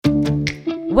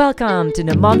Welcome to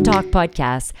the Mom Talk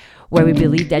podcast, where we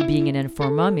believe that being an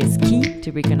informed mom is key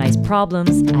to recognize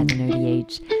problems at an early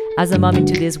age. As a mom in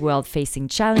today's world, facing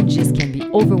challenges can be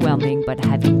overwhelming, but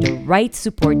having the right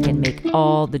support can make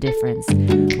all the difference.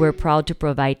 We're proud to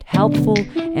provide helpful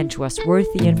and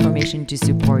trustworthy information to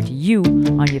support you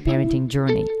on your parenting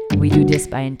journey. We do this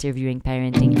by interviewing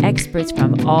parenting experts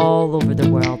from all over the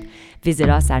world. Visit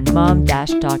us at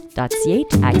mom-talk.ca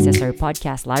to access our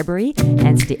podcast library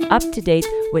and stay up to date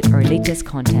with our latest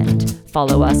content.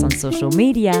 Follow us on social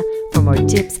media for more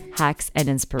tips, hacks, and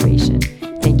inspiration.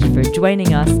 Thank you for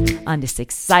joining us on this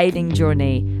exciting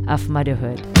journey of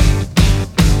motherhood.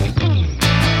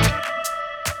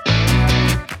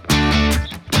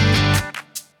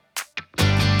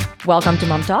 Welcome to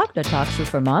Mom Talk, the talk show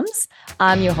for moms.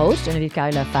 I'm your host, Genevieve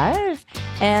Lefebvre,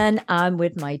 and I'm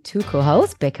with my two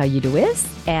co-hosts, Becca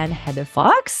Udois and Heather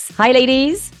Fox. Hi,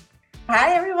 ladies.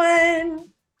 Hi,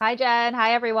 everyone. Hi, Jen.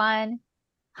 Hi, everyone.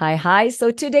 Hi. So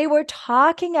today we're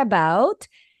talking about,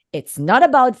 it's not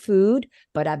about food,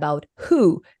 but about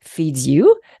who feeds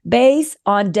you, based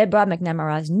on Deborah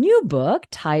MacNamara's new book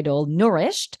titled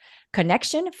Nourished,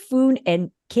 Connection, Food,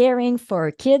 and Caring for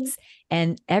Our Kids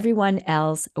and Everyone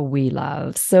Else We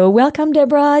Love. So welcome,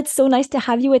 Deborah. It's so nice to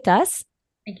have you with us.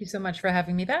 Thank you so much for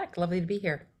having me back. Lovely to be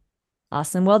here.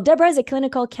 Awesome. Well, Deborah is a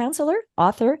clinical counselor,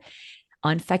 author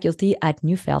on faculty at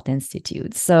Neufeld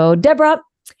Institute. So Deborah,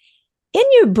 in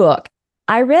your book,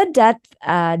 I read that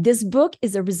this book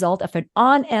is a result of an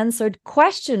unanswered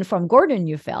question from Gordon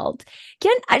Neufeld.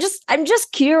 I'm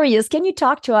just curious, can you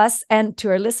talk to us and to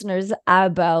our listeners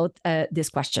about this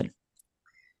question?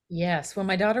 Yes. When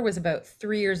my daughter was about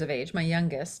 3 years of age, my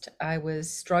youngest, I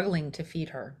was struggling to feed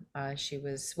her. She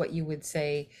was what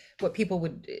people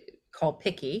would call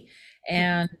picky.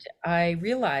 And I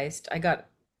realized I got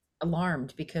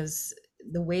alarmed because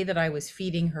the way that I was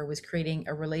feeding her was creating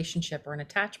a relationship or an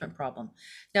attachment problem.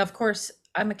 Now, of course,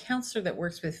 I'm a counselor that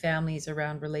works with families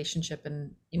around relationship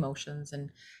and emotions and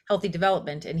healthy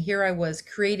development. And here I was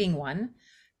creating one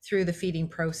through the feeding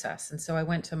process. And so I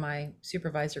went to my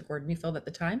supervisor, Gordon Neufeld, at the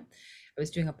time. I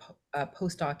was doing a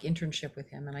postdoc internship with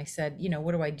him. And I said,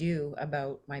 what do I do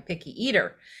about my picky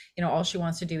eater? All she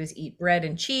wants to do is eat bread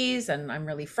and cheese, and I'm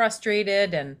really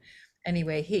frustrated. And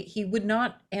anyway, he would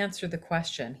not answer the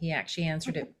question. He actually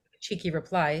answered it with a cheeky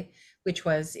reply, which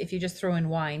was, if you just throw in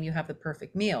wine, you have the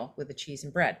perfect meal with the cheese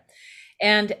and bread.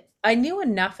 And I knew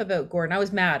enough about Gordon. I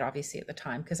was mad, obviously, at the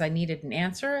time because I needed an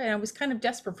answer and I was kind of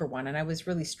desperate for one and I was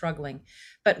really struggling.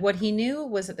 But what he knew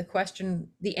was that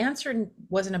the answer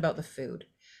wasn't about the food.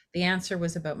 The answer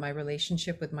was about my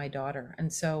relationship with my daughter.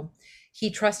 And so he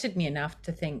trusted me enough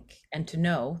to think and to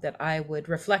know that I would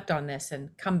reflect on this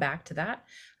and come back to that.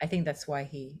 I think that's why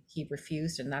he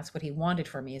refused. And that's what he wanted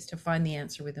for me, is to find the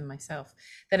answer within myself,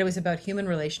 that it was about human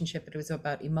relationship. It was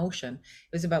about emotion.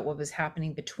 It was about what was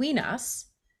happening between us.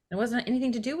 It wasn't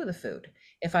anything to do with the food.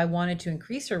 If I wanted to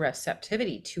increase her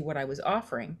receptivity to what I was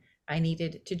offering, I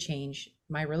needed to change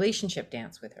my relationship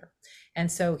dance with her. And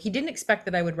so he didn't expect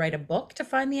that I would write a book to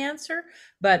find the answer.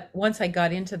 But once I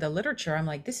got into the literature, I'm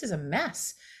like, this is a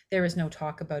mess. There is no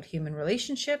talk about human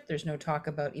relationship. There's no talk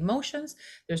about emotions.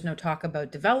 There's no talk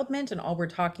about development. And all we're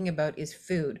talking about is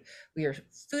food. We are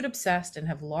food obsessed and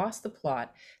have lost the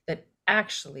plot that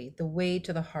actually the way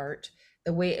to the heart,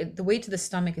 the way to the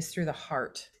stomach is through the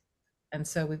heart. And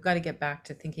so we've got to get back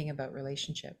to thinking about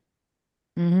relationship.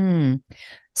 Mm-hmm.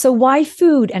 So why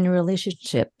food and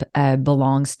relationship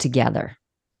belongs together?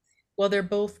 Well, they're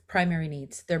both primary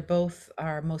needs. They're both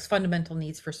our most fundamental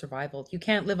needs for survival. You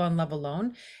can't live on love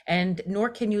alone, and nor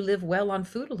can you live well on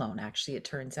food alone, actually, it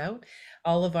turns out.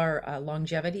 All of our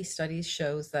longevity studies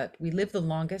shows that we live the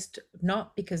longest,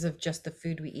 not because of just the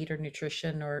food we eat or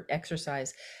nutrition or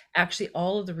exercise. Actually,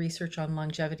 all of the research on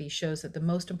longevity shows that the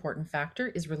most important factor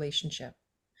is relationship.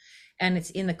 And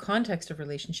it's in the context of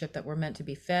relationship that we're meant to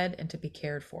be fed and to be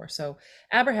cared for. So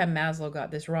Abraham Maslow got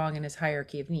this wrong in his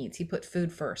hierarchy of needs. He put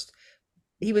food first.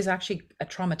 He was actually a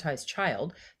traumatized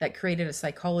child that created a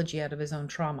psychology out of his own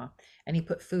trauma. And he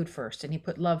put food first and he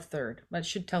put love third. That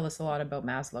should tell us a lot about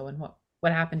Maslow and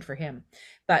what happened for him.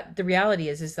 But the reality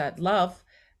is that love,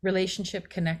 relationship,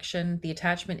 connection, the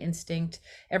attachment instinct,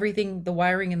 everything, the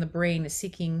wiring in the brain is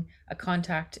seeking a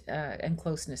contact and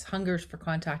closeness, hungers for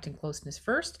contact and closeness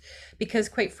first, because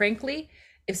quite frankly,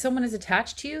 if someone is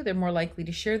attached to you, they're more likely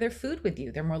to share their food with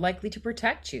you. They're more likely to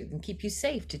protect you and keep you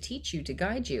safe, to teach you, to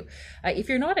guide you. If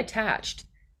you're not attached,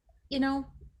 you're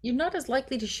not as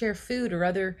likely to share food or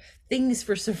other things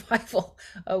for survival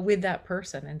with that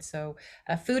person. And so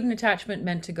food and attachment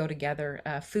meant to go together.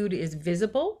 Food is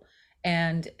visible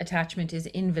and attachment is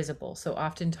invisible. So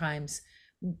oftentimes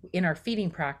in our feeding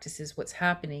practices, what's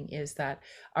happening is that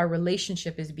our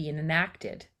relationship is being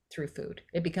enacted through food.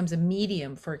 It becomes a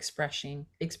medium for expressing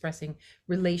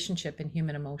relationship and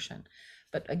human emotion.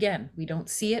 But again, we don't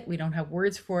see it, we don't have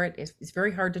words for it. It's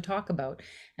very hard to talk about.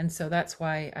 And so that's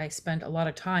why I spent a lot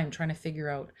of time trying to figure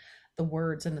out the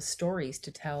words and the stories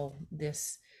to tell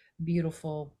this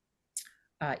beautiful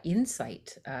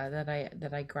insight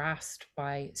that I grasped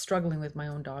by struggling with my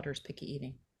own daughter's picky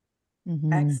eating.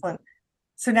 Excellent.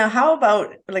 So now how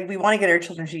about, like, we want to get our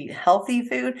children to eat healthy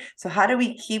food. So how do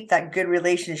we keep that good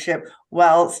relationship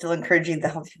while still encouraging the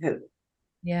healthy food?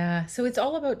 Yeah, so it's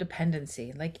all about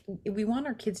dependency. Like we want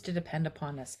our kids to depend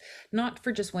upon us, not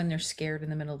for just when they're scared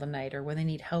in the middle of the night or when they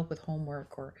need help with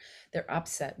homework or they're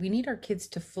upset. We need our kids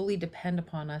to fully depend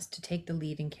upon us to take the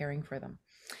lead in caring for them.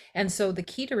 And so the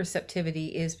key to receptivity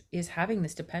is having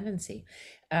this dependency.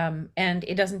 And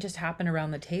it doesn't just happen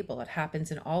around the table, it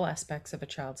happens in all aspects of a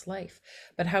child's life.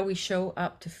 But how we show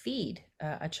up to feed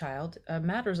a child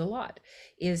matters a lot.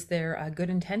 Is there good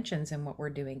intentions in what we're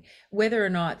doing? Whether or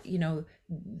not, the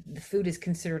food is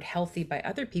considered healthy by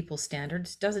other people's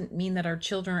standards doesn't mean that our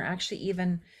children are actually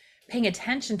even paying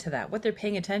attention to that. What they're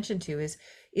paying attention to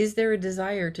is there a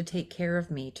desire to take care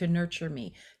of me, to nurture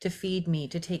me, to feed me,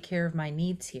 to take care of my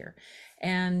needs here?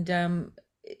 And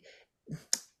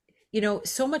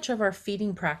so much of our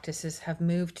feeding practices have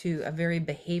moved to a very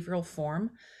behavioral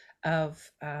form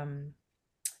of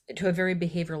to a very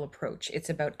behavioral approach. It's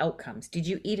about outcomes. Did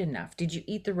you eat enough? Did you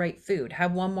eat the right food?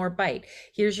 Have one more bite.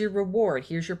 Here's your reward.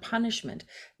 Here's your punishment.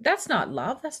 That's not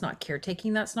love. That's not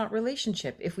caretaking. That's not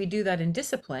relationship. If we do that in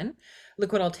discipline,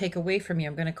 look what I'll take away from you.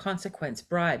 I'm going to consequence,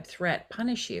 bribe, threat,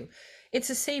 punish you. It's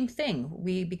the same thing.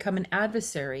 We become an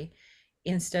adversary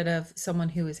instead of someone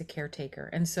who is a caretaker.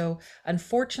 And so,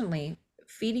 unfortunately,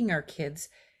 feeding our kids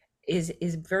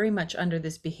is very much under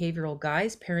this behavioral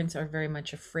guise. Parents are very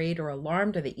much afraid or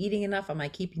alarmed. Are they eating enough? Am I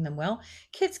keeping them well?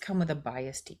 Kids come with a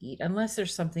bias to eat. Unless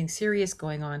there's something serious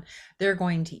going on, they're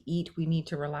going to eat. We need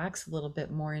to relax a little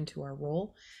bit more into our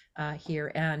role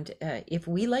here. And if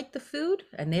we like the food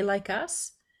and they like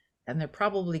us, then they're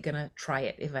probably going to try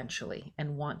it eventually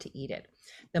and want to eat it.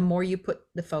 The more you put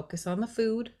the focus on the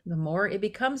food, the more it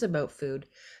becomes about food,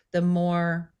 the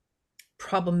more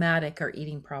problematic our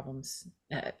eating patterns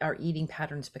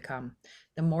become.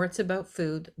 The more it's about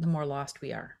food, the more lost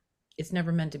we are. It's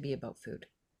never meant to be about food.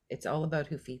 It's all about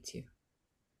who feeds you.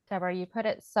 Deborah, you put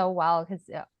it so well because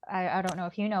I don't know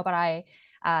if you know, but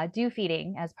I do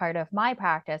feeding as part of my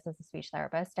practice as a speech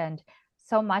therapist. And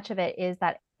so much of it is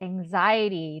that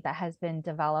anxiety that has been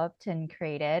developed and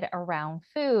created around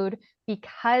food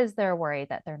because they're worried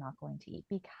that they're not going to eat,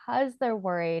 because they're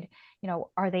worried,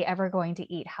 are they ever going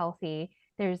to eat healthy?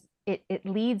 It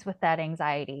leads with that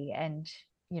anxiety. And,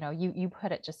 you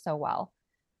put it just so well.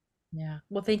 Yeah.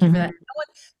 Well, thank you for that.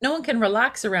 No one can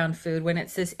relax around food when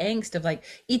it's this angst of like,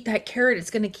 eat that carrot,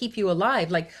 it's going to keep you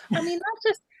alive. Like, I mean,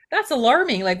 that's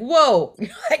alarming. Like, whoa,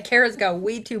 that carrot's got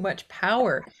way too much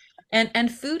power.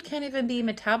 And food can't even be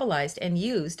metabolized and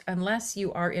used unless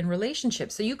you are in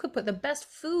relationship. So you could put the best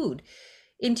food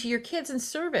into your kids and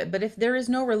serve it, but if there is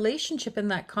no relationship in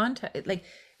that context, like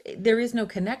there is no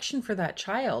connection for that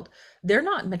child, they're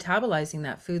not metabolizing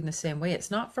that food in the same way. It's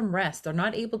not from rest. They're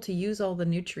not able to use all the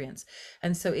nutrients.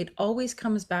 And so it always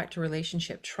comes back to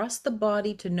relationship. Trust the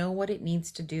body to know what it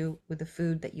needs to do with the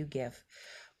food that you give.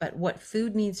 But what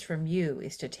food needs from you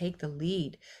is to take the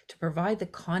lead, to provide the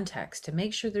context, to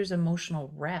make sure there's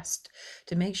emotional rest,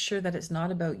 to make sure that it's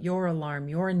not about your alarm,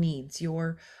 your needs,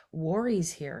 your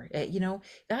worries here.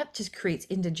 That just creates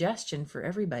indigestion for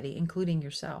everybody, including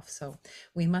yourself. So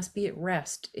we must be at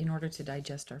rest in order to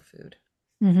digest our food.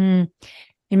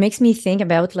 It makes me think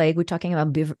about, like, we're talking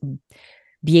about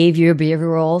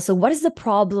behavioral. So what is the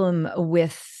problem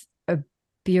with a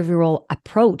behavioral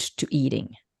approach to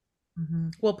eating?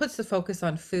 Well, it puts the focus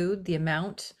on food, the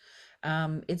amount.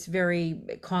 It's very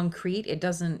concrete. It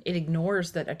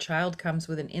ignores that a child comes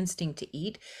with an instinct to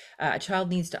eat. A child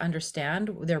needs to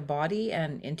understand their body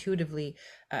and intuitively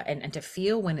and to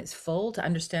feel when it's full, to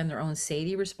understand their own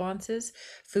satiety responses.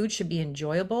 Food should be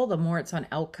enjoyable. The more it's on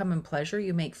outcome and pleasure,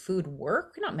 you make food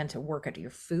work. You're not meant to work at your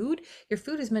food. Your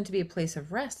food is meant to be a place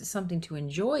of rest. It's something to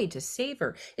enjoy, to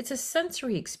savor. It's a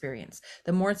sensory experience.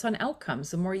 The more it's on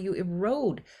outcomes, the more you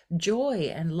erode joy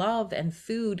and love and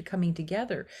food coming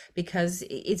together, because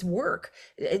it's work.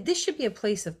 This should be a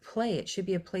place of play. It should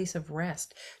be a place of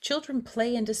rest. Children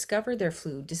play and discover their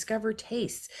food, discover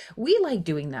tastes. We like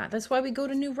doing that. That's why we go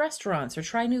to new restaurants or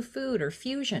try new food or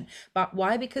fusion. But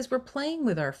why? Because we're playing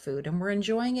with our food and we're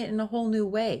enjoying it in a whole new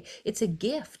way. It's a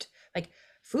gift. Like,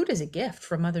 Food is a gift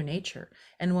from Mother Nature.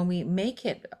 And when we make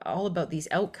it all about these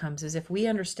outcomes, as if we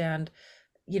understand,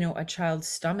 a child's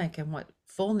stomach and what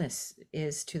fullness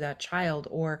is to that child,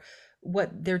 or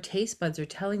what their taste buds are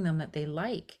telling them that they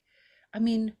like. I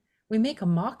mean, we make a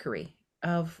mockery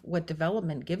of what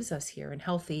development gives us here, and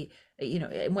healthy,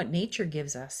 and what nature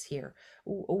gives us here.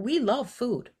 We love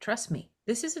food. Trust me,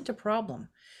 this isn't a problem.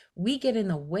 We get in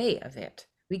the way of it.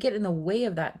 We get in the way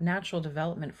of that natural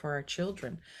development for our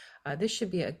children. This should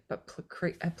be a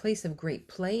place of great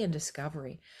play and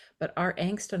discovery. But our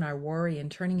angst and our worry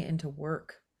and turning it into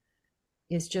work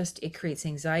is just, it creates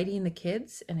anxiety in the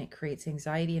kids and it creates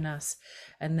anxiety in us.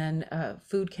 And then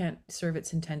food can't serve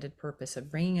its intended purpose of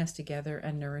bringing us together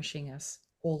and nourishing us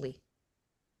wholly.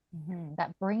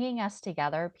 That bringing us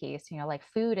together piece, like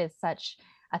food is such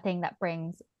a thing that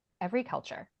brings every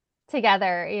culture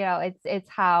together. It's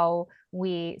how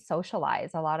we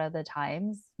socialize a lot of the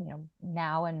times,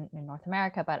 now in North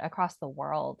America, but across the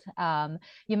world.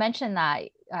 You mentioned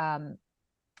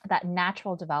that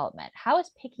natural development. How is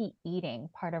picky eating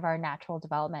part of our natural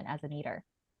development as an eater?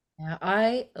 Yeah,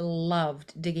 I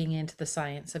loved digging into the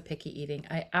science of picky eating.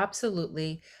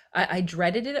 I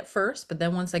dreaded it at first, but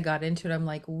then once I got into it, I'm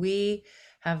like, we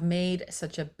have made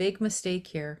such a big mistake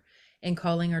here in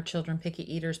calling our children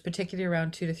picky eaters, particularly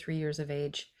around 2 to 3 years of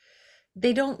age.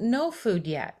 They don't know food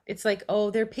yet. It's like,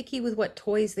 oh, they're picky with what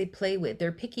toys they play with.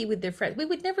 They're picky with their friends. We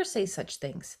would never say such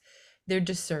things. They're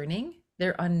discerning,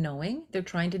 they're unknowing, they're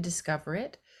trying to discover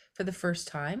it for the first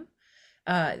time.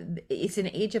 uh it's an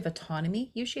age of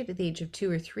autonomy. Usually at the age of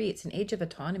 2 or 3, it's an age of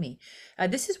autonomy.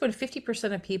 This is when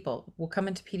 50% of people will come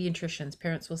into pediatricians,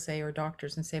 parents will say, or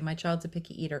doctors, and say, my child's a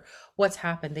picky eater. What's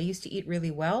happened? They used to eat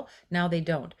really well, now they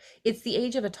don't. It's the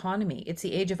age of autonomy. It's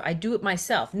the age of, I do it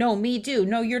myself. No, me do.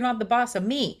 No, you're not the boss of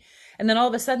me. And then all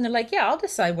of a sudden they're like, yeah, I'll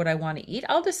decide what I want to eat.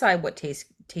 I'll decide what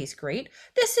tastes great.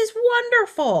 This is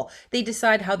wonderful. They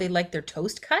decide how they like their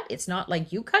toast cut. It's not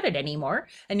like you cut it anymore.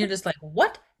 And you're just like,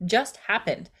 what just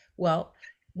happened? Well,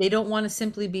 they don't want to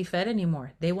simply be fed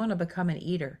anymore. They want to become an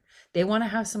eater. They want to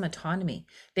have some autonomy.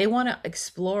 They want to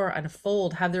explore,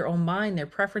 unfold, have their own mind, their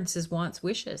preferences, wants,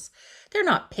 wishes. They're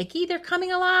not picky, they're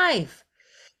coming alive.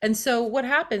 And so what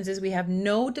happens is we have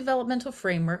no developmental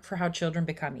framework for how children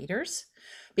become eaters,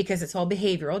 because it's all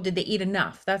behavioral. Did they eat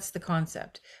enough? That's the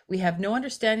concept. We have no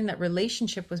understanding that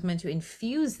relationship was meant to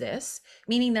infuse this,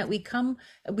 meaning that we come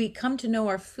to know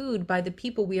our food by the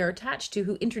people we are attached to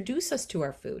who introduce us to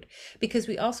our food, because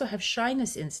we also have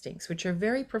shyness instincts, which are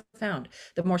very profound.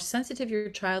 The more sensitive your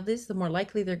child is, the more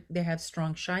likely they have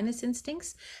strong shyness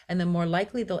instincts, and the more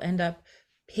likely they'll end up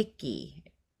picky,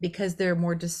 because they're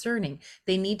more discerning.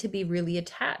 They need to be really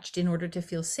attached in order to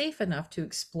feel safe enough to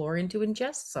explore and to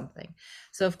ingest something.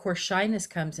 So, of course, shyness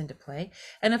comes into play.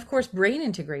 And of course, brain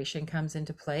integration comes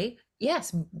into play.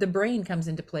 Yes, the brain comes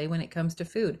into play when it comes to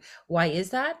food. Why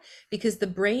is that? Because the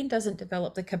brain doesn't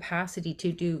develop the capacity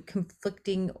to do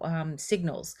conflicting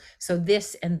signals. So,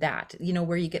 this and that,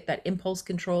 where you get that impulse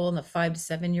control in the 5 to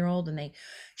 7 year old, and they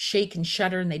shake and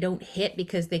shudder and they don't hit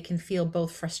because they can feel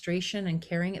both frustration and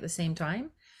caring at the same time.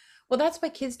 Well, that's why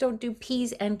kids don't do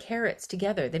peas and carrots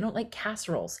together. They don't like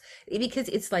casseroles, because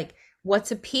it's like,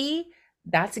 what's a pea?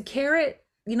 That's a carrot.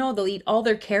 They'll eat all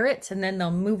their carrots and then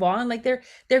they'll move on. Like they're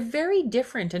very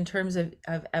different in terms of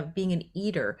being an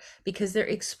eater, because they're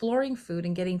exploring food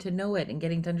and getting to know it and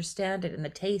getting to understand it, and the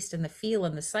taste and the feel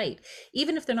and the sight.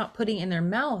 Even if they're not putting it in their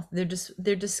mouth,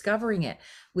 they're discovering it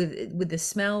with the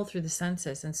smell through the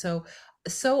senses. And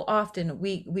so often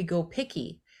we go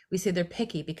picky. We say they're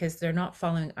picky because they're not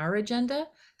following our agenda.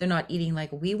 They're not eating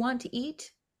like we want to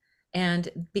eat. And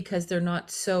because they're not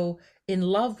so in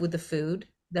love with the food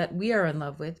that we are in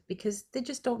love with, because they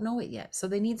just don't know it yet. So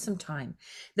they need some time.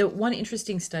 The one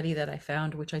interesting study that I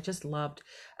found, which I just loved,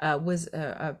 was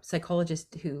a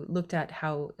psychologist who looked at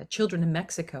how children in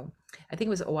Mexico, I think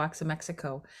it was Oaxaca,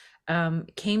 Mexico,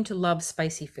 came to love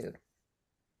spicy food.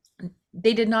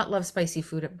 They did not love spicy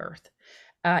food at birth.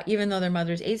 Even though their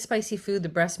mothers ate spicy food, the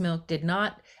breast milk did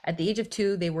not. At the age of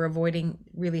 2, they were avoiding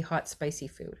really hot, spicy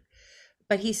food.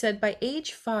 But he said by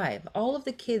age 5, all of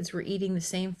the kids were eating the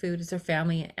same food as their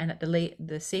family and at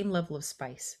the same level of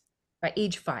spice. By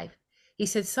age 5, he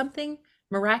said something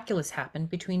miraculous happened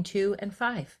between 2 and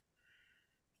 5.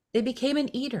 They became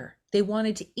an eater. They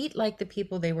wanted to eat like the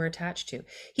people they were attached to.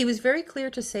 He was very clear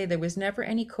to say there was never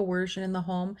any coercion in the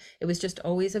home. It was just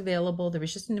always available. There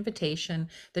was just an invitation.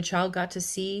 The child got to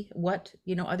see what,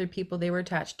 other people they were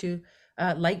attached to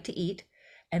like to eat.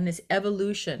 And this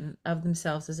evolution of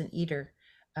themselves as an eater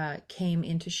came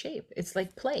into shape. It's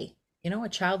like play. A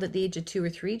child at the age of 2 or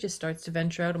 3 just starts to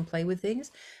venture out and play with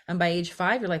things. And by age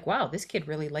 5, you're like, wow, this kid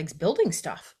really likes building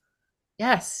stuff.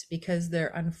 Yes, because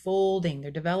they're unfolding, they're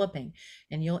developing,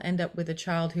 and you'll end up with a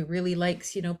child who really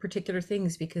likes, particular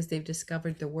things because they've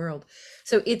discovered the world.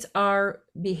 So it's our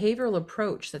behavioral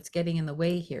approach that's getting in the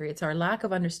way here. It's our lack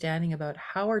of understanding about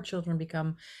how our children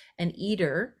become an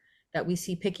eater, that we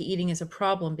see picky eating as a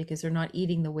problem because they're not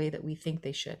eating the way that we think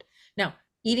they should. Now,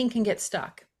 eating can get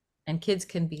stuck, and kids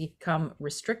can become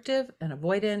restrictive and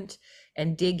avoidant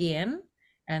and dig in,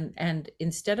 and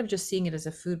instead of just seeing it as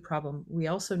a food problem, we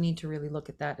also need to really look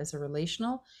at that as a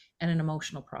relational and an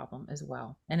emotional problem as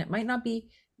well. And it might not be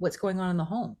what's going on in the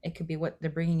home. It could be what they're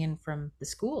bringing in from the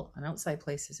school and outside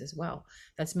places as well.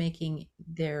 That's making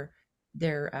their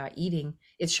eating,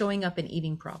 it's showing up in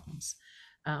eating problems.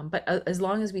 But as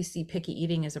long as we see picky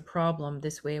eating as a problem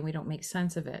this way and we don't make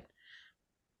sense of it,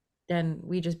 then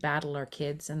we just battle our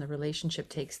kids and the relationship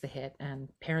takes the hit and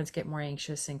parents get more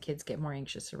anxious and kids get more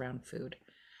anxious around food.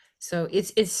 So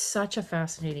it's such a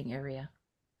fascinating area.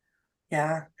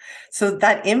 Yeah. So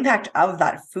that impact of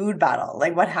that food battle,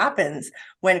 like what happens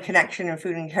when connection and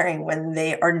food and caring, when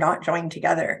they are not joined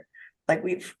together? Like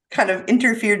we've kind of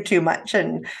interfered too much.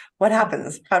 And what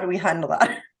happens? How do we handle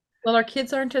that? Well, our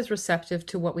kids aren't as receptive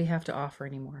to what we have to offer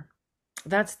anymore.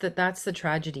 That's the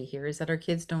tragedy here, is that our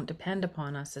kids don't depend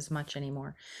upon us as much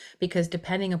anymore, because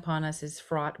depending upon us is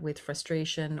fraught with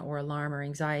frustration or alarm or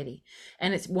anxiety.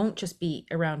 And it won't just be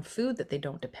around food that they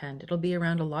don't depend. It'll be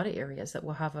around a lot of areas that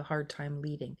will have a hard time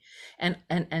leading.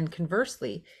 And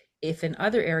conversely, if in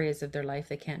other areas of their life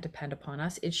they can't depend upon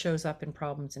us, it shows up in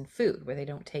problems in food where they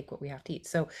don't take what we have to eat.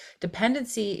 So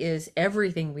dependency is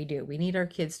everything we do. We need our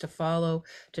kids to follow,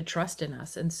 to trust in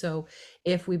us. And so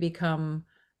if we become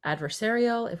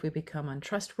adversarial, if we become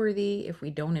untrustworthy, if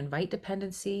we don't invite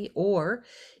dependency, or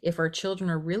if our children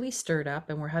are really stirred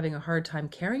up and we're having a hard time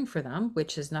caring for them,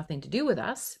 which has nothing to do with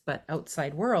us, but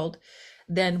outside world,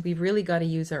 then we've really got to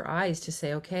use our eyes to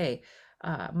say, okay,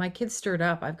 my kid's stirred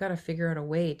up. I've got to figure out a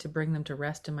way to bring them to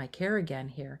rest in my care again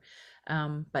here.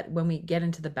 But when we get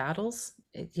into the battles,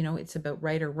 it's about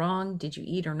right or wrong. Did you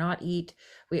eat or not eat?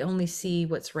 We only see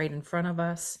what's right in front of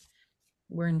us.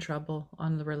 We're in trouble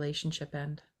on the relationship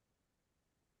end.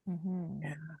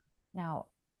 Yeah. Now,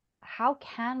 how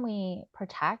can we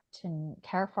protect and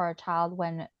care for our child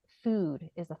when food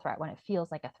is a threat, when it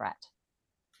feels like a threat?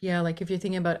 Yeah, like if you're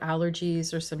thinking about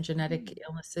allergies or some genetic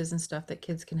illnesses and stuff that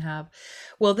kids can have.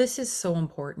 Well, this is so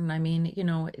important. I mean,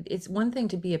 it's one thing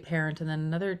to be a parent and then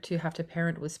another to have to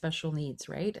parent with special needs,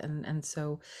 right? And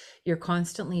so you're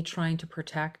constantly trying to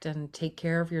protect and take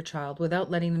care of your child without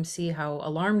letting them see how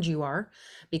alarmed you are,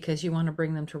 because you want to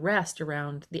bring them to rest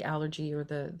around the allergy or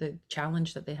the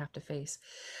challenge that they have to face.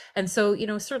 And so,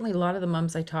 certainly a lot of the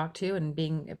moms I talk to, and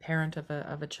being a parent of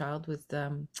a child with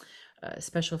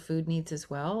special food needs as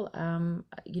well,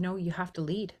 you have to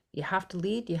lead. You have to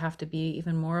lead. You have to be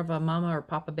even more of a mama or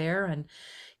papa bear, and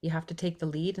you have to take the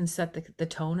lead and set the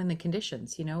tone and the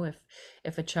conditions.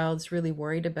 If a child's really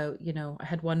worried about, I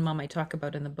had one mom I talk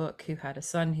about in the book who had a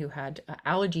son who had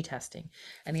allergy testing,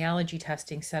 and the allergy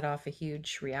testing set off a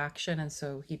huge reaction, and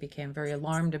so he became very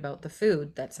alarmed about the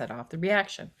food that set off the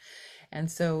reaction. And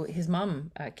so his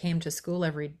mom came to school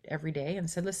every day and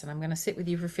said, "Listen, I'm going to sit with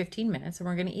you for 15 minutes and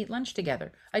we're going to eat lunch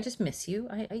together. I just miss you.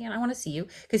 I want to see you,"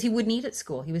 because he wouldn't eat at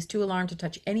school. He was too alarmed to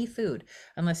touch any food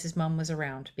unless his mom was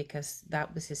around, because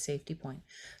that was his safety point.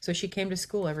 So she came to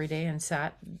school every day and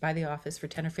sat by the office for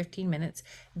 10 or 15 minutes,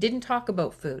 didn't talk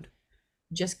about food,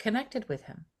 just connected with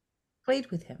him,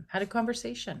 played with him, had a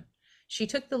conversation. She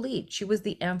took the lead. She was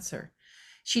the answer.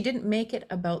 She didn't make it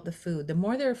about the food. The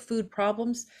more there are food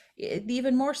problems,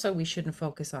 even more so we shouldn't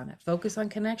focus on it. Focus on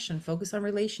connection, focus on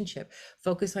relationship,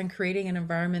 focus on creating an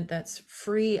environment that's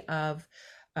free of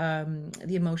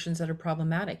the emotions that are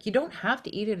problematic. You don't have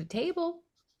to eat at a table.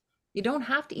 You don't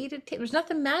have to eat at a table. There's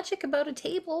nothing magic about a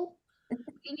table. We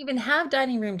didn't even have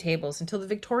dining room tables until the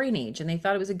Victorian age, and they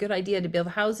thought it was a good idea to build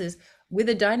houses with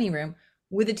a dining room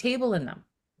with a table in them.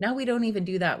 Now we don't even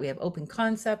do that. We have open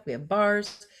concept, we have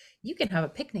bars. You can have a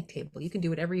picnic table, you can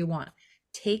do whatever you want.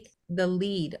 Take the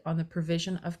lead on the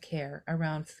provision of care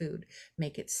around food.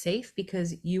 Make it safe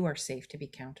because you are safe to be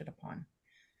counted upon.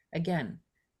 Again,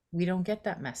 we don't get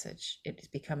that message. It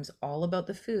becomes all about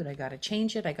the food. I got to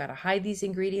change it. I got to hide these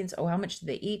ingredients. Oh, how much do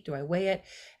they eat? Do I weigh it?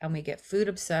 And we get food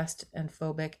obsessed and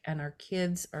phobic, and our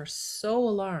kids are so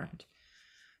alarmed.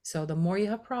 So the more you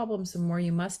have problems, the more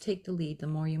you must take the lead, the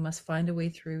more you must find a way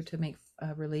through to make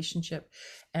a relationship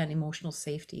and emotional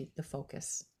safety the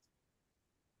focus.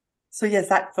 So yes,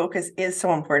 that focus is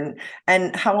so important.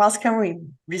 And how else can we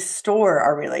restore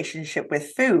our relationship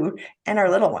with food and our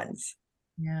little ones?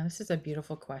 Yeah, this is a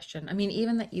beautiful question. I mean,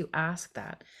 even that you ask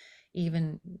that,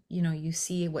 even, you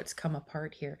see what's come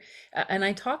apart here. And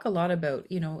I talk a lot about,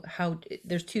 how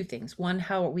there's two things. One,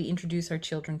 how we introduce our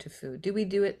children to food. Do we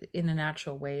do it in a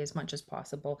natural way as much as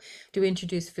possible? Do we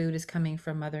introduce food as coming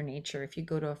from Mother Nature? If you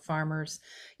go to a farmer's,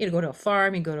 go to a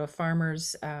farm, you go to a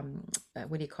farmer's,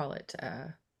 what do you call it?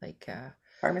 Like,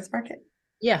 Farmers market.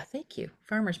 yeah, thank you.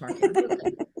 Farmer's market.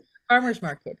 Okay. Farmer's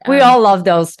market. We all love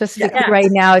those, specifically Yeah.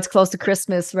 right now. It's close to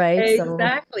Christmas, right? So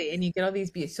Exactly. And you get all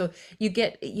these beauties. So you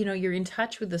get, you're in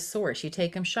touch with the source. You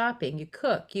take them shopping, you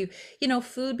cook,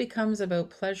 food becomes about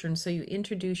pleasure. And so you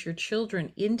introduce your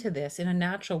children into this in a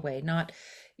natural way, not,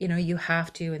 you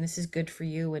have to, and this is good for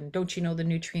you. And don't you know the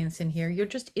nutrients in here? You're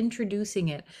just introducing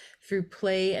it through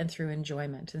play and through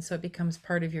enjoyment. And so it becomes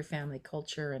part of your family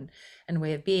culture and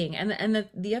way of being. And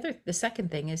the second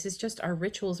thing is just our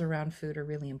rituals around food are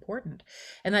really important.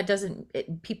 And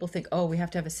that people think, oh, we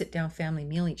have to have a sit down family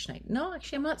meal each night. No,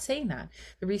 actually, I'm not saying that.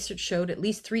 The research showed at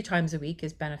least 3 times a week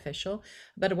is beneficial.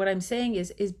 But what I'm saying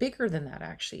is bigger than that,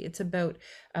 actually. It's about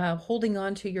holding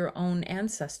on to your own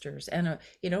ancestors. And,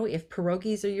 if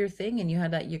pierogies are your thing and you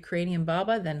had that Ukrainian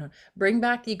baba, then bring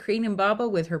back the Ukrainian baba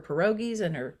with her pierogies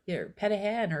and her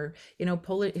petahe and her,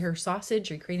 her sausage,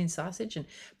 Ukrainian sausage, and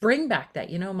bring back that.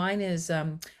 Mine is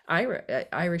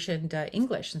Irish and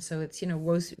English. And so it's,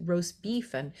 roast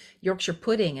beef and Yorkshire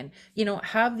pudding and,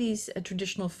 have these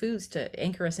traditional foods to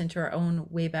anchor us into our own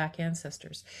way back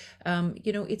ancestors.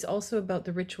 It's also about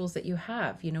the rituals that you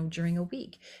have, during a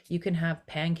week. You can have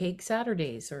pancake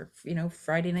Saturdays or,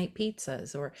 Friday night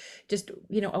pizzas or just,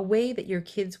 a way that your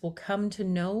kids will come to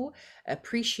know,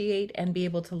 appreciate, and be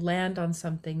able to land on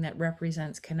something that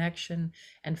represents connection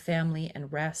and family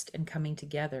and rest and coming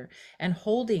together and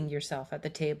holding yourself at the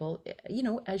table,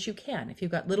 as you can. If you've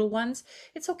got little ones,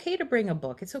 it's okay to bring a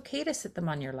book. It's okay to sit them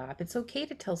on your lap. It's okay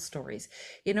to tell stories.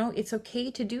 It's okay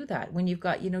to do that. When you've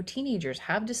got, teenagers,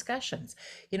 have discussions,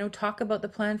 talk about the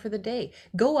plan for the day,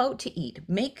 go out to eat,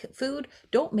 make food,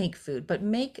 don't make food, but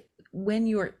make, when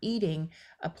you're eating,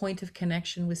 a point of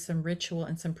connection with some ritual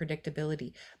and some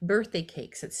predictability. Birthday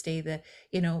cakes that stay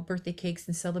birthday cakes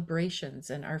and celebrations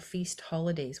and our feast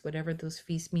holidays, whatever those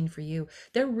feasts mean for you,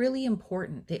 they're really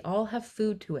important. They all have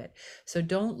food to it. So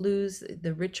don't lose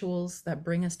the rituals that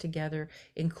bring us together,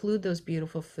 include those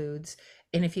beautiful foods.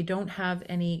 And if you don't have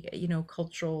any,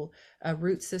 cultural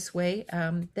roots this way,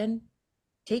 then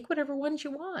take whatever ones you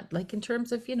want. Like in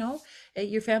terms of,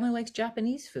 your family likes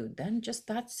Japanese food, then just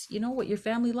that's, what your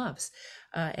family loves.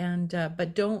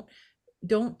 But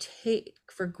don't take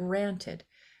for granted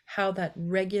how that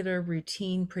regular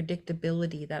routine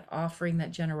predictability, that offering,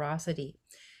 that generosity.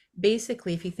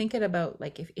 Basically, if you think it about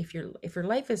like if your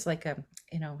life is like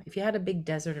if you had a big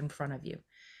desert in front of you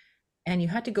and you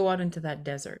had to go out into that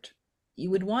desert, you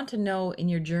would want to know in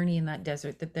your journey in that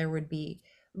desert that there would be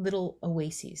little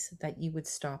oases that you would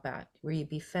stop at where you'd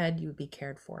be fed, you would be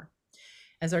cared for.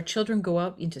 As our children go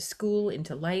out into school,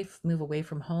 into life, move away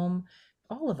from home,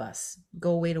 all of us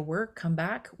go away to work, come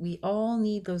back, we all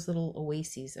need those little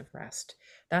oases of rest.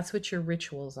 That's what your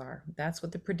rituals are. That's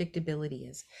what the predictability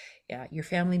is. Yeah, your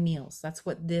family meals, that's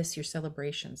what your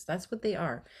celebrations, that's what they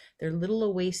are. They're little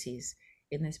oases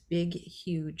in this big,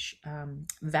 huge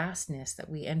vastness that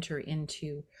we enter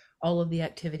into all of the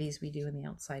activities we do in the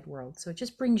outside world. So it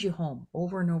just brings you home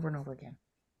over and over and over again.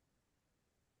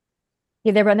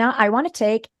 yeah, Deborah, now I want to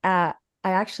take, I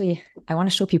want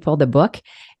to show people the book.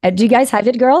 Do you guys have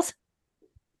it, girls?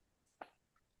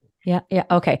 Yeah.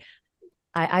 Okay.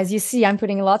 As you see, I'm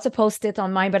putting lots of Post-it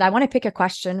on mine, but I want to pick a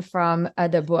question from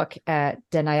the book.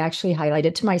 Then I actually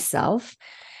highlighted to myself.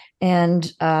 And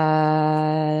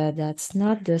that's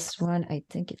not this one. I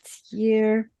think it's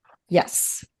here.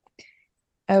 Yes.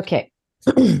 Okay.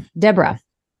 Deborah,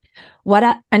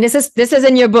 and this is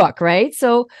in your book, right?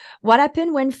 So what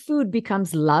happened when food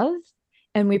becomes love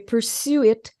and we pursue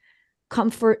its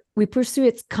comfort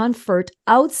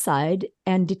outside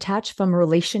and detach from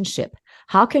relationship?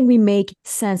 How can we make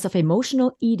sense of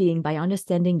emotional eating by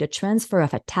understanding the transfer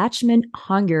of attachment,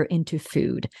 hunger into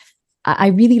food? I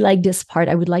really like this part.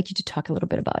 I would like you to talk a little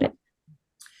bit about it.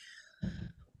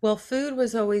 Well, food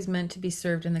was always meant to be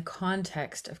served in the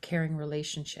context of caring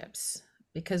relationships,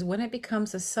 because when it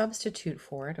becomes a substitute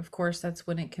for it, of course, that's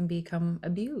when it can become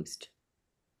abused.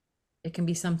 It can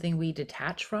be something we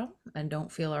detach from and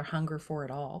don't feel our hunger for at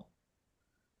all.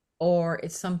 Or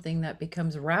it's something that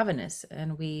becomes ravenous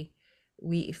and we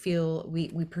feel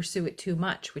we pursue it too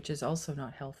much, which is also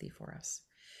not healthy for us.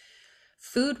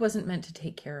 Food wasn't meant to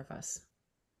take care of us.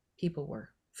 People were.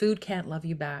 Food can't love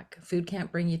you back. Food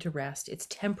can't bring you to rest. It's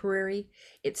temporary.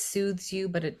 It soothes you,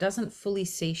 but it doesn't fully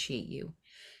satiate you,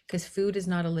 because food is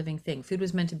not a living thing. Food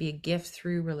was meant to be a gift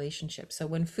through relationship. So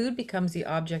when food becomes the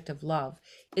object of love,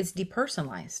 it's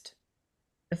depersonalized.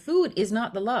 The food is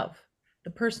not the love.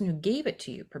 The person who gave it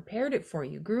to you, prepared it for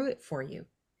you, grew it for you,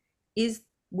 is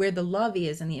where the love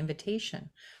is, and the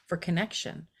invitation for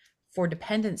connection, for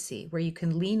dependency, where you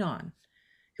can lean on,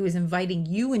 who is inviting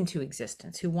you into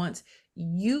existence, who wants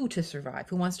you to survive,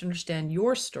 who wants to understand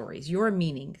your stories, your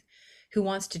meaning, who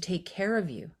wants to take care of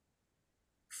you.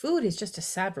 Food is just a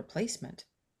sad replacement.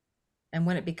 And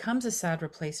when it becomes a sad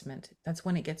replacement, that's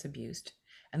when it gets abused.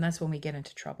 And that's when we get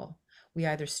into trouble. We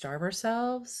either starve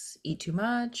ourselves, eat too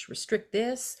much, restrict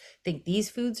this, think these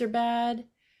foods are bad,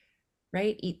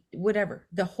 right? Eat whatever,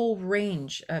 the whole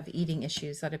range of eating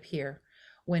issues that appear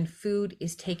when food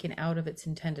is taken out of its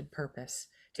intended purpose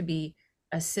to be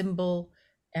a symbol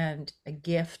and a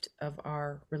gift of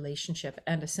our relationship,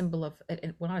 and a symbol of,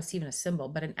 well, not even a symbol,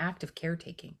 but an act of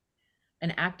caretaking.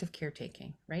 An act of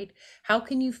caretaking, right? How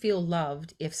can you feel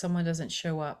loved if someone doesn't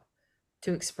show up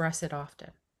to express it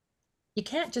often? You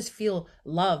can't just feel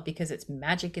love because it's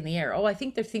magic in the air. Oh, I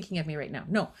think they're thinking of me right now.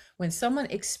 No, when someone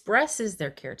expresses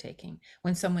their caretaking,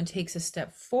 when someone takes a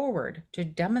step forward to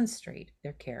demonstrate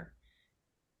their care,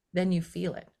 then you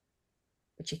feel it.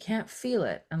 But you can't feel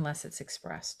it unless it's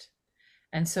expressed.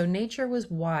 And so nature was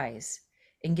wise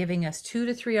in giving us 2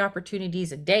 to 3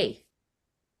 opportunities a day.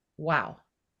 Wow.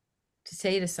 To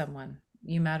say to someone,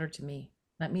 you matter to me.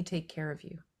 Let me take care of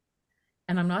you.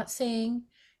 And I'm not saying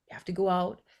you have to go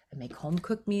out and make home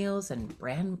cooked meals and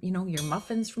brand, your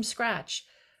muffins from scratch.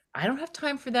 I don't have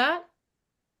time for that.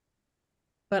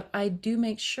 But I do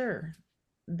make sure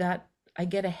that I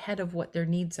get ahead of what their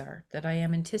needs are, that I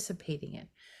am anticipating it,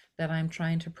 that I'm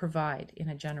trying to provide in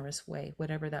a generous way,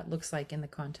 whatever that looks like in the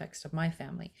context of my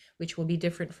family, which will be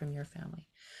different from your family.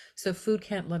 So food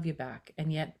can't love you back.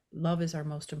 And yet love is our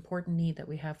most important need that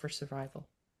we have for survival.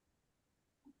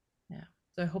 Yeah.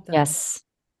 So I hope that. Yes.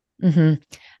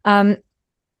 Mm-hmm.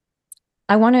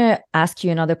 I want to ask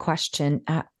you another question.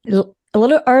 A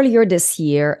little earlier this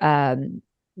year,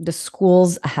 the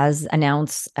schools has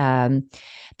announced that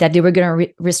they were going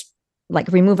to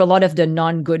remove a lot of the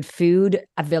non-good food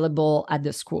available at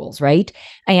the schools, right?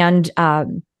 And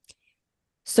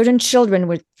certain children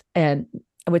with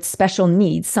special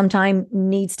needs sometimes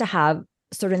needs to have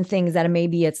certain things that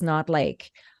maybe it's not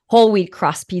like whole wheat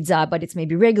crust pizza, but it's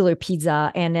maybe regular pizza.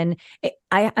 And then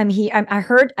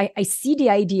I see the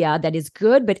idea that is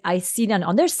good, but I see that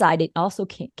on their side, it also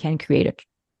can create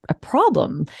a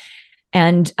problem.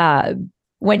 And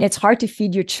when it's hard to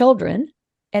feed your children,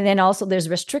 and then also there's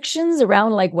restrictions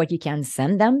around like what you can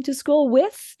send them to school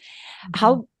with.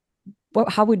 How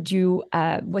would you,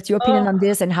 what's your opinion on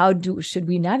this, and how should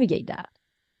we navigate that?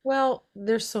 Well,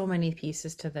 there's so many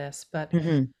pieces to this, but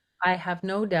I have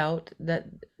no doubt that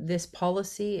this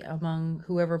policy, among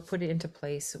whoever put it into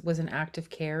place, was an act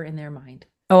of care in their mind.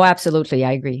 Oh, absolutely.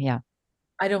 I agree. Yeah.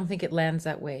 I don't think it lands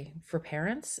that way for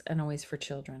parents and always for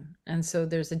children. And so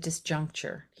there's a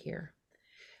disjuncture here.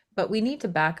 But we need to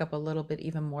back up a little bit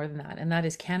even more than that. And that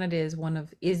is Canada is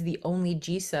the only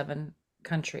G7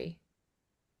 country,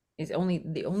 is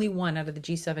the only one out of the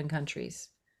G7 countries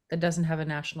that doesn't have a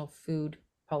national food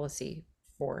policy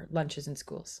for lunches in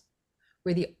schools.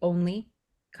 We're the only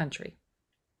country.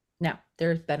 Now,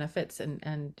 there's benefits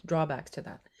and drawbacks to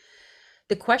that.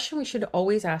 The question we should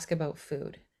always ask about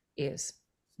food is,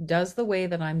 does the way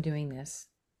that I'm doing this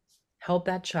help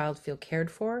that child feel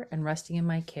cared for and resting in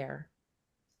my care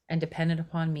and dependent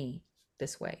upon me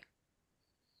this way?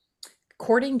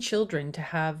 Courting children to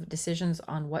have decisions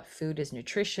on what food is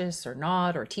nutritious or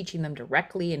not, or teaching them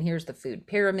directly, and here's the food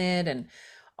pyramid and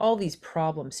all these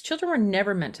problems. Children were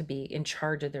never meant to be in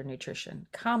charge of their nutrition.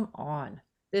 Come on.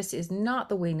 This is not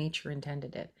the way nature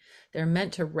intended it. They're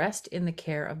meant to rest in the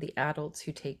care of the adults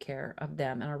who take care of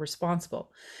them and are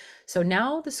responsible. So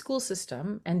now the school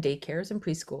system and daycares and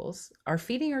preschools are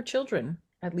feeding our children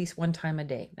at least one time a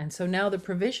day. And so now the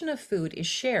provision of food is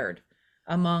shared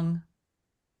among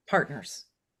partners.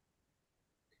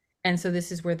 And so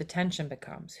this is where the tension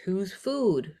becomes. Whose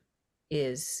food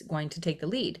is going to take the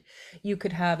lead? You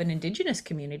could have an Indigenous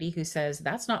community who says,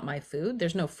 that's not my food.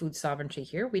 There's no food sovereignty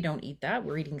here. We don't eat that.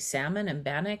 We're eating salmon and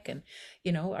bannock and,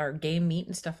 our game meat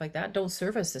and stuff like that. Don't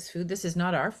serve us this food. This is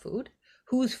not our food.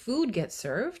 Whose food gets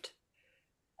served?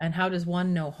 And how does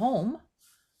one know home?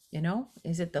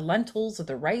 Is it the lentils or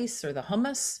the rice or the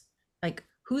hummus? Like,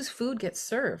 whose food gets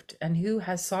served and who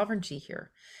has sovereignty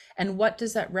here? And what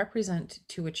does that represent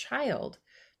to a child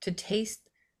to taste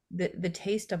the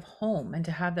taste of home and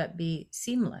to have that be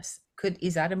seamless?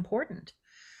 is that important?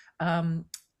 Um,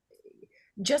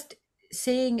 just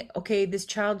saying, okay, this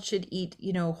child should eat,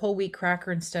 whole wheat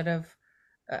cracker instead of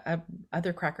a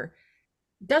other cracker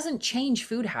doesn't change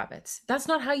food habits. That's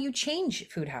not how you change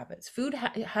food habits.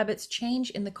 Habits change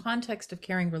in the context of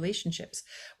caring relationships,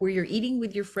 where you're eating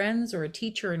with your friends or a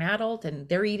teacher, an adult, and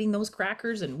they're eating those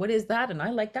crackers. And what is that? And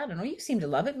I like that. And oh, you seem to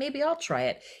love it. Maybe I'll try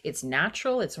it. It's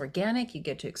natural. It's organic. You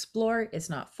get to explore. It's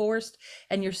not forced.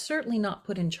 And you're certainly not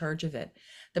put in charge of it.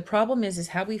 The problem is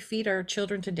how we feed our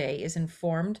children today is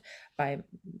informed by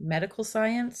medical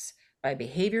science, by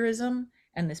behaviorism,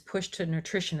 and this push to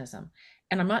nutritionism.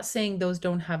 And I'm not saying those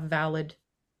don't have valid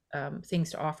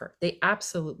things to offer. They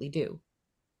absolutely do.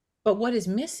 But what is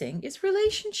missing is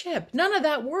relationship. None of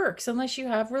that works unless you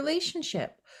have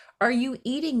relationship. Are you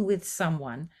eating with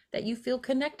someone that you feel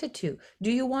connected to?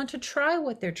 Do you want to try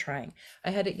what they're trying?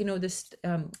 I had, this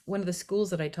one of the schools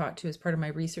that I taught to as part of my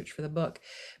research for the book.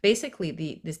 Basically,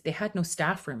 they had no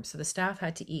staff room, so the staff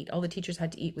had to eat. All the teachers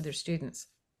had to eat with their students.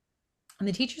 And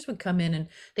the teachers would come in and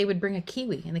they would bring a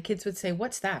kiwi, and the kids would say,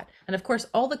 "What's that?" And of course,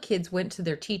 all the kids went to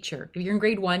their teacher. If you're in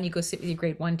grade 1, you go sit with your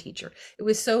grade 1 teacher. It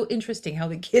was so interesting how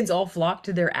the kids all flocked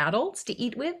to their adults to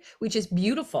eat with, which is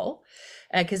beautiful,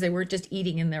 because they weren't just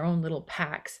eating in their own little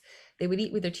packs. They would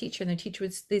eat with their teacher, and their teacher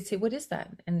they'd say, "What is that?"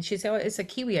 And she'd say, "Oh, it's a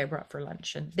kiwi I brought for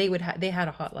lunch." And they had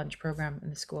a hot lunch program in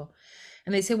the school.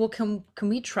 And they say, "Well, can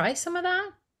we try some of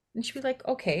that?" And she'd be like,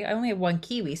 "Okay, I only have 1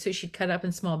 kiwi." So she'd cut up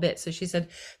in small bits. So she said,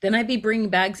 "Then I'd be bringing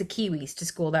bags of kiwis to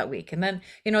school that week. And then,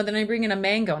 then I bring in a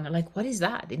mango." And they're like, "What is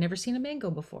that?" They'd never seen a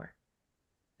mango before.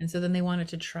 And so then they wanted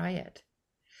to try it.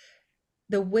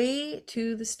 The way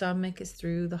to the stomach is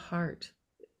through the heart.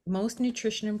 Most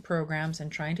nutrition programs and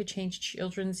trying to change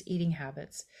children's eating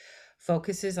habits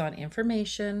focuses on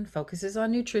information, focuses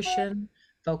on nutrition,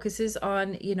 focuses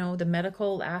on, the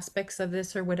medical aspects of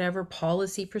this or whatever,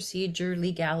 policy, procedure,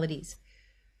 legalities.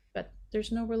 But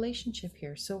there's no relationship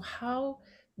here. So how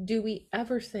do we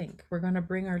ever think we're going to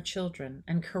bring our children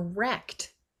and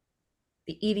correct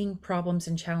the eating problems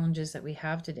and challenges that we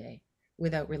have today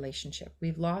without relationship?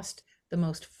 We've lost the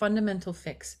most fundamental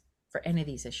fix for any of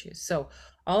these issues. So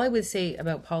all I would say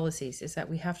about policies is that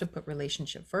we have to put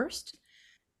relationship first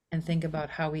and think about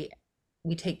how we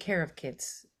take care of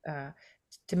kids,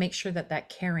 to make sure that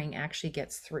caring actually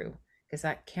gets through, because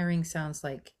that caring sounds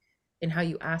like, in how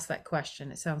you ask that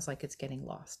question, it sounds like it's getting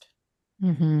lost.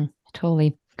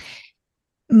 Totally.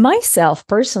 Myself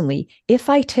personally, if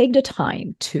I take the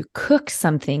time to cook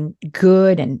something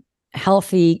good and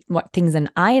healthy, what things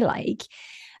that I like,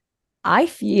 I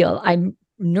feel I'm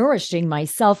nourishing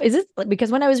myself. Is it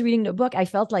because when I was reading the book, I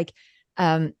felt like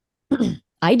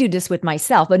I do this with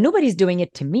myself, but nobody's doing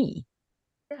it to me.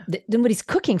 Yeah. Nobody's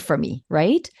cooking for me,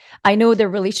 right? I know the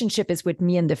relationship is with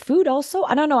me and the food also.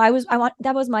 I don't know.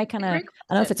 That was my kind of, I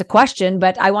don't know if it's a question,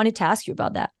 but I wanted to ask you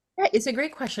about that. Yeah, it's a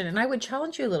great question. And I would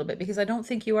challenge you a little bit, because I don't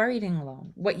think you are eating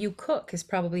alone. What you cook is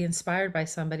probably inspired by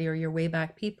somebody or your way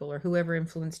back people or whoever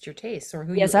influenced your tastes or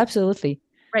who Yes, absolutely.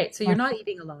 Right. So you're not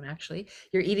eating alone, actually.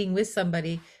 You're eating with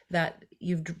somebody that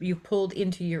you've pulled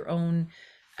into your own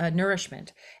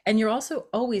nourishment. And you're also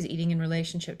always eating in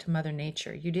relationship to Mother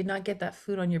Nature. You did not get that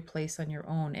food on your place on your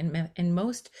own. And in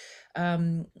most,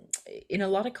 in a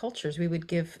lot of cultures, we would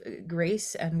give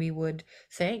grace and we would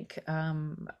thank,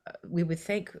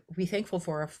 be thankful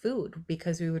for our food,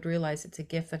 because we would realize it's a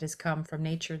gift that has come from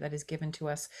nature, that is given to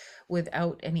us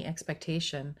without any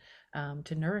expectation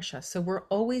to nourish us. So we're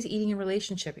always eating in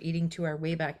relationship, eating to our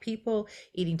way back people,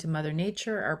 eating to Mother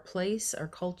Nature, our place, our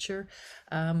culture.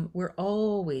 We're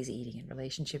always eating in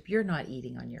relationship. You're not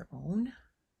eating on your own.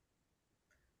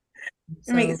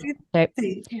 It makes me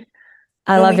think.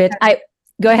 I love it.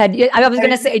 Go ahead. I was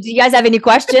going to say, do you guys have any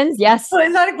questions? Yes. Well,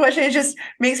 it's not a question. It just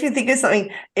makes me think of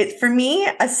something. For me,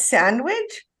 a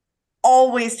sandwich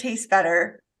always tastes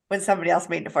better when somebody else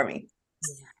made it for me.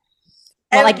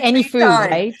 Well, like any food,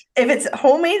 right? If it's a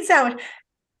homemade sandwich,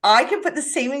 I can put the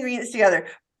same ingredients together,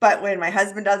 but when my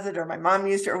husband does it or my mom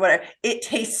used it or whatever, it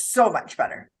tastes so much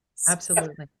better.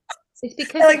 Absolutely. It's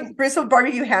because like Bristol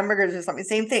barbecue hamburgers or something,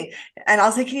 same thing. And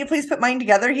I'll say, "Can you please put mine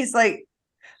together?" He's like,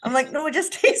 I'm like, "No, it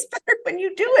just tastes better when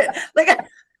you do it." Like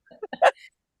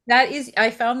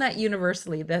I found that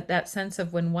universally, that sense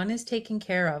of when one is taken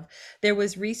care of. There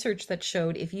was research that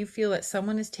showed if you feel that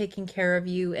someone is taking care of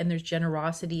you and there's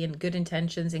generosity and good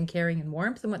intentions and caring and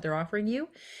warmth in what they're offering you,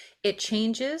 it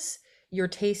changes your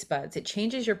taste buds. It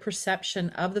changes your perception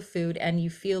of the food, and you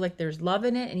feel like there's love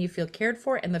in it and you feel cared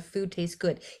for, and the food tastes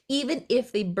good, even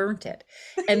if they burnt it.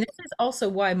 And this is also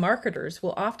why marketers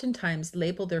will oftentimes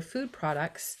label their food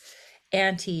products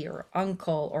auntie or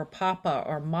uncle or papa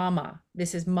or mama.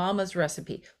 This is mama's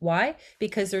recipe. Why?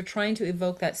 Because they're trying to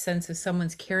evoke that sense of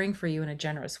someone's caring for you in a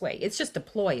generous way. It's just a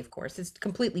ploy, of course. It's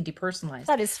completely depersonalized.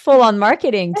 That is full on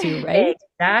marketing too, right?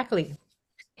 Exactly.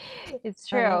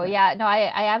 It's I love true. it. Yeah, no,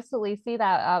 I absolutely see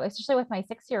that, especially with my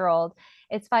 6-year-old.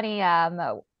 It's funny,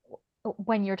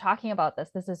 when you're talking about this,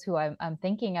 this is who I'm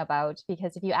thinking about,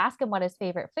 because if you ask him what his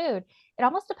favorite food, it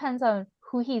almost depends on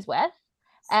who he's with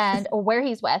and or where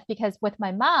he's with. Because with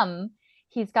my mom,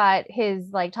 he's got his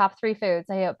like top 3 foods,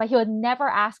 but he would never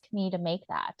ask me to make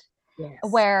that. Yes.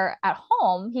 Where at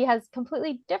home he has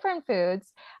completely different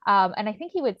foods, and I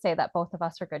think he would say that both of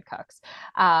us are good cooks,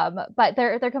 but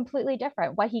they're completely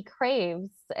different. What he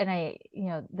craves, and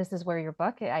this is where your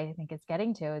book I think is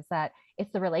getting to, is that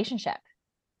it's the relationship.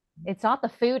 It's not the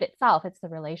food itself, it's the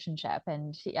relationship,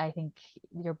 and I think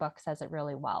your book says it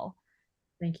really well.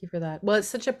 Thank you for that. Well, it's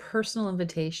such a personal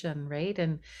invitation, right?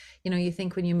 And you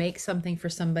think when you make something for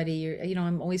somebody,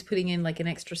 I'm always putting in like an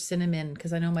extra cinnamon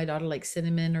because I know my daughter likes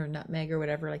cinnamon or nutmeg or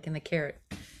whatever, like in the carrot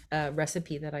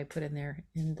recipe that I put in there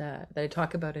and that I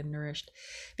talk about in Nourished,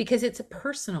 because it's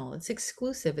personal, it's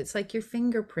exclusive, it's like your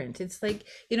fingerprint. It's like,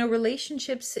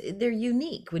 relationships, they're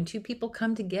unique. When two people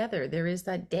come together, there is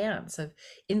that dance of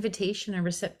invitation and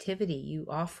receptivity. You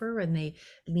offer and they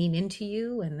lean into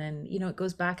you, and then it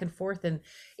goes back and forth, and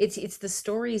it's the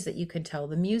stories that you can tell,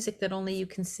 the music that only you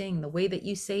can sing, the way that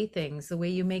you say things, the way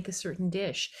you make a certain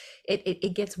dish.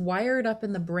 It gets wired up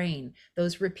in the brain.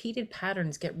 Those repeated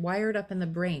patterns get wired up in the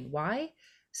brain. Why?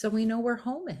 So we know where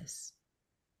home is.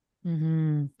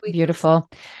 Beautiful.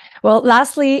 Well,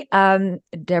 lastly,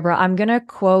 Deborah, I'm going to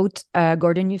quote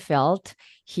Gordon Neufeld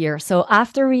here. So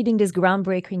after reading this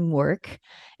groundbreaking work,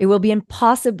 it will be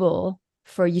impossible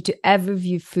for you to ever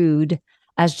view food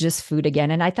as just food again.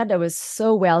 And I thought that was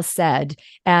so well said.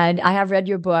 And I have read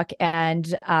your book,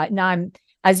 and now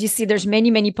as you see, there's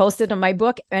many posted on my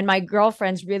book, and my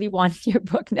girlfriends really want your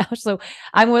book now. So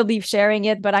I will be sharing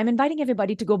it, but I'm inviting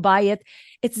everybody to go buy it.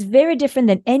 It's very different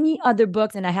than any other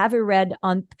books. And I have it read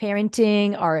on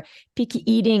parenting or picky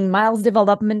eating, Miles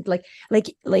development,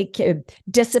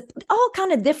 discipline, all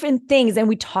kind of different things. And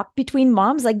we talk between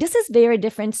moms, like this is very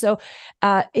different. So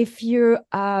if you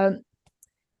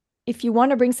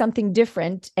want to bring something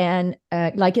different and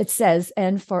like it says,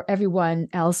 and for everyone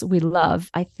else we love,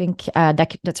 I think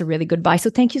that's a really good buy. So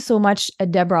thank you so much,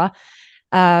 Deborah.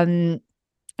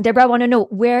 Deborah, I want to know,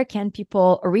 where can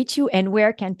people reach you and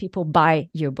where can people buy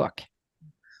your book?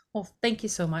 Well, thank you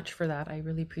so much for that. I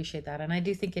really appreciate that. And I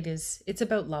do think it's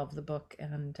about love, the book.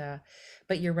 And,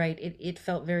 but you're right. It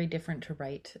felt very different to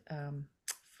write,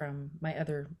 from my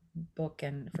other book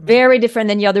and from very different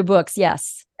than the other books.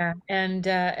 Yes. Yeah. And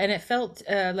it felt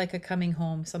like a coming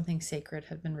home, something sacred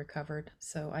had been recovered.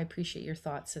 So I appreciate your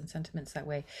thoughts and sentiments that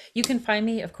way. You can find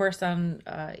me, of course, on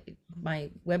my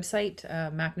website,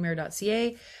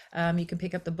 MacNamara.ca. You can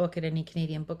pick up the book at any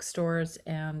Canadian bookstores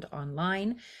and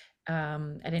online,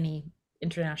 at any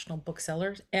international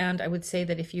booksellers. And I would say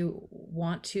that if you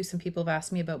want to, some people have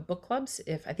asked me about book clubs.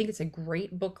 I think it's a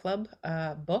great book club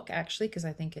book, actually, because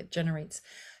I think it generates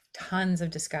tons of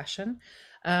discussion.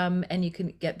 And you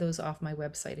can get those off my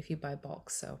website if you buy bulk.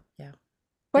 So yeah.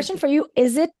 Question for you.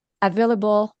 Is it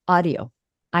available audio?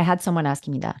 I had someone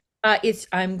asking me that.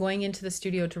 I'm going into the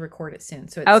studio to record it soon.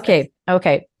 So it's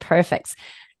okay. Perfect.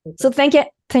 So thank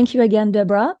you again,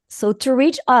 Deborah. So to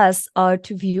reach us or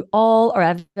to view all our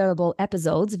available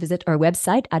episodes, visit our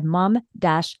website at mom-talk.ca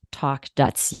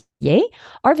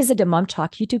or visit the Mom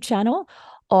Talk YouTube channel,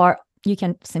 or you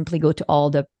can simply go to all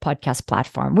the podcast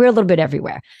platforms. We're a little bit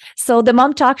everywhere. So the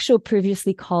Mom Talk show,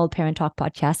 previously called Parent Talk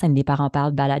Podcast and Les Parents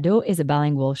Parlent Balado, is a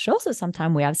bilingual show. So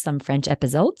sometimes we have some French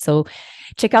episodes. So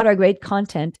check out our great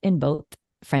content in both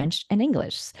French and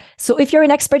English. So if you're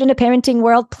an expert in the parenting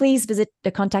world, please visit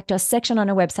the Contact Us section on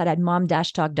our website at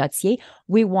mom-talk.ca.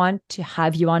 We want to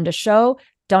have you on the show.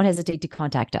 Don't hesitate to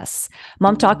contact us.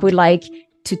 Mom Talk would like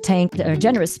to thank our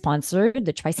generous sponsor,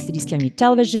 the Tri-Cities Community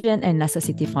Television and La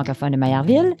Société Francophone de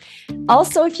Maillardville.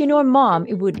 Also, if you know a mom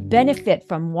who would benefit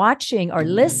from watching or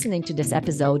listening to this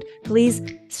episode, please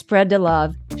spread the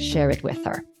love, share it with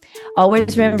her.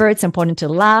 Always remember, it's important to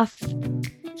laugh,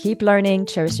 keep learning,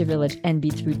 cherish your village, and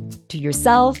be true to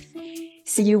yourself.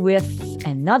 See you with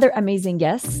another amazing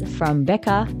guest from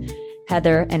Becca,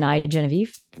 Heather, and I,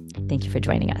 Genevieve. Thank you for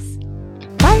joining us.